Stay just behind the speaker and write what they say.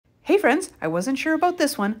Hey friends, I wasn't sure about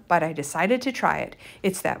this one, but I decided to try it.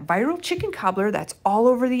 It's that viral chicken cobbler that's all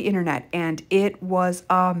over the internet, and it was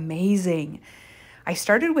amazing. I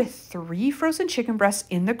started with 3 frozen chicken breasts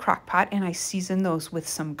in the crock pot, and I seasoned those with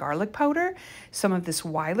some garlic powder, some of this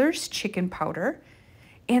Weiler's chicken powder,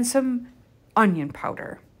 and some onion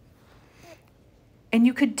powder. And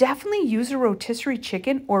you could definitely use a rotisserie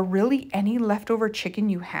chicken or really any leftover chicken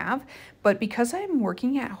you have, but because I'm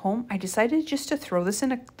working at home, I decided just to throw this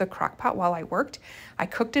in the crock pot while I worked. I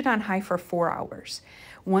cooked it on high for 4 hours.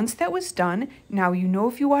 Once that was done, now you know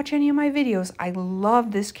if you watch any of my videos, I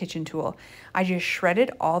love this kitchen tool. I just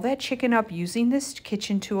shredded all that chicken up using this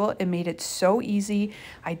kitchen tool. It made it so easy.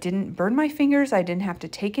 I didn't burn my fingers. I didn't have to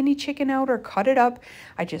take any chicken out or cut it up.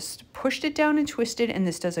 I just pushed it down and twisted, and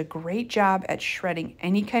this does a great job at shredding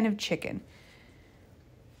any kind of chicken.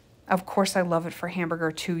 Of course, I love it for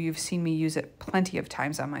hamburger too. You've seen me use it plenty of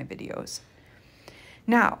times on my videos.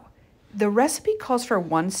 Now, the recipe calls for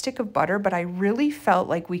 1 stick of butter, but I really felt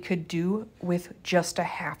like we could do with just a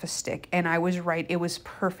half a stick. And I was right, it was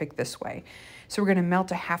perfect this way. So we're gonna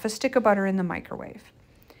melt a half a stick of butter in the microwave.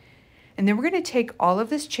 And then we're gonna take all of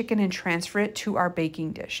this chicken and transfer it to our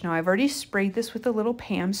baking dish. Now I've already sprayed this with a little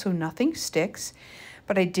Pam so nothing sticks,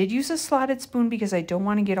 but I did use a slotted spoon because I don't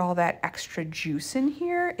wanna get all that extra juice in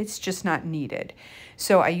here. It's just not needed.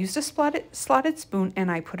 So I used a slotted spoon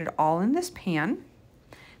and I put it all in this pan.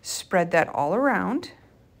 Spread that all around.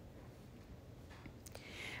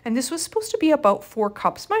 And this was supposed to be about 4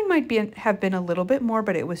 cups. Mine might have been a little bit more,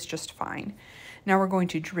 but it was just fine. Now we're going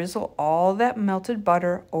to drizzle all that melted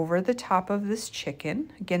butter over the top of this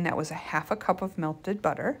chicken. Again, that was a half a cup of melted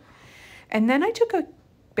butter. And then I took a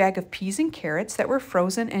bag of peas and carrots that were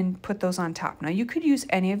frozen and put those on top. Now you could use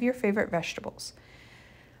any of your favorite vegetables.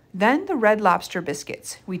 Then the Red Lobster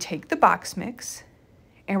biscuits. We take the box mix,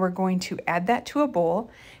 and we're going to add that to a bowl,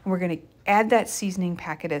 and we're going to add that seasoning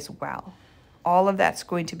packet as well. All of that's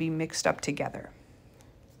going to be mixed up together.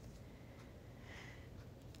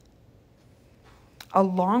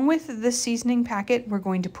 Along with the seasoning packet, we're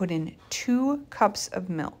going to put in 2 cups of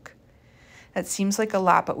milk. That seems like a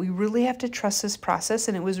lot, but we really have to trust this process,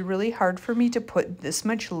 and it was really hard for me to put this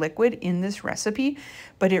much liquid in this recipe,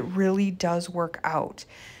 but it really does work out.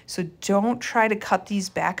 So don't try to cut these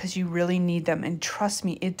back because you really need them, and trust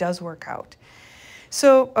me, it does work out.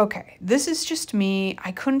 So, okay, this is just me.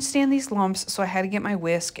 I couldn't stand these lumps, so I had to get my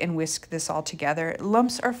whisk and whisk this all together.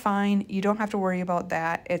 Lumps are fine. You don't have to worry about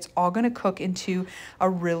that. It's all going to cook into a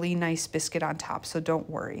really nice biscuit on top, so don't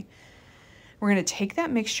worry. We're going to take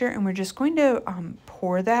that mixture and we're just going to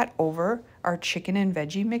pour that over our chicken and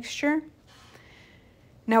veggie mixture.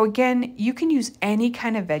 Now again, you can use any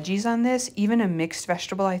kind of veggies on this. Even a mixed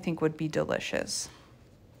vegetable I think would be delicious.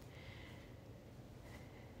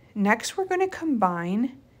 Next, we're going to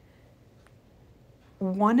combine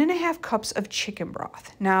 1.5 cups of chicken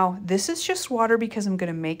broth. Now, this is just water because I'm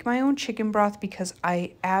going to make my own chicken broth because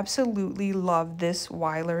I absolutely love this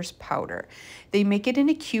Weiler's powder. They make it in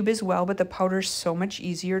a cube as well, but the powder is so much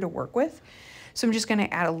easier to work with. So I'm just going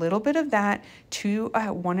to add a little bit of that to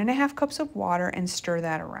 1.5 cups of water and stir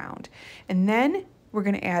that around. And then we're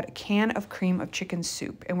going to add a can of cream of chicken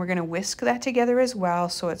soup, and we're going to whisk that together as well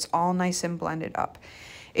so it's all nice and blended up.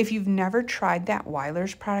 If you've never tried that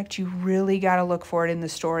Weiler's product, you really got to look for it in the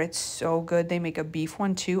store. It's so good. They make a beef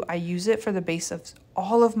one too. I use it for the base of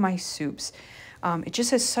all of my soups. It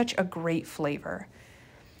just has such a great flavor.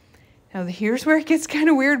 Now here's where it gets kind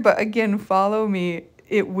of weird, but again, follow me.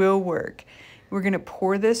 It will work. We're going to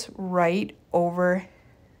pour this right over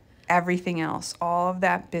everything else. All of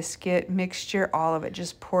that biscuit mixture, all of it,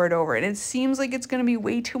 just pour it over. And it seems like it's going to be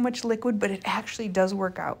way too much liquid, but it actually does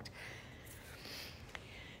work out.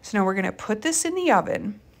 So now we're going to put this in the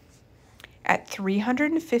oven at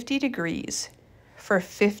 350 degrees for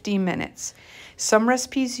 50 minutes. Some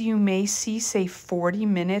recipes you may see say 40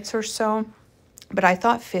 minutes or so, but I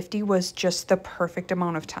thought 50 was just the perfect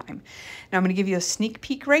amount of time. Now I'm going to give you a sneak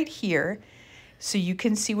peek right here so you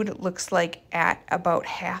can see what it looks like at about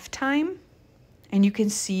halftime. And you can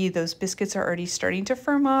see those biscuits are already starting to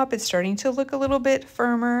firm up. It's starting to look a little bit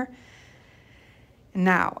firmer.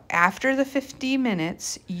 Now, after the 50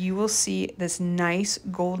 minutes, you will see this nice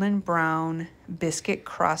golden brown biscuit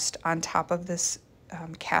crust on top of this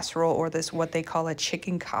casserole, or this what they call a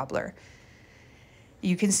chicken cobbler.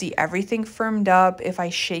 You can see everything firmed up. If I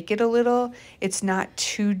shake it a little, it's not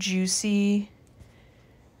too juicy.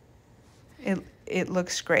 It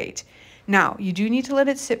looks great. Now, you do need to let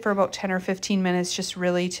it sit for about 10 or 15 minutes just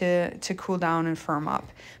really to cool down and firm up.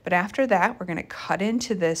 But after that, we're going to cut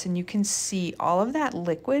into this, and you can see all of that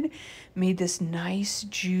liquid made this nice,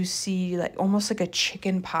 juicy, like almost like a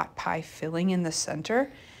chicken pot pie filling in the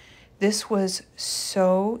center. This was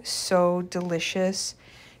so delicious,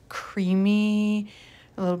 creamy,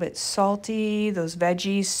 a little bit salty, those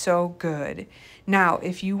veggies, so good. Now,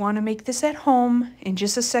 if you want to make this at home, in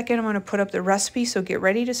just a second, I'm going to put up the recipe, so get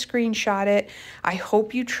ready to screenshot it. I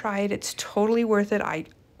hope you try it. It's totally worth it. I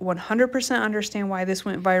 100% understand why this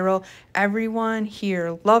went viral. Everyone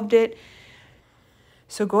here loved it.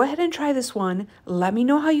 So go ahead and try this one. Let me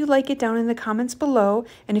know how you like it down in the comments below.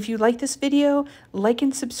 And if you like this video, like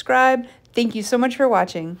and subscribe. Thank you so much for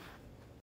watching.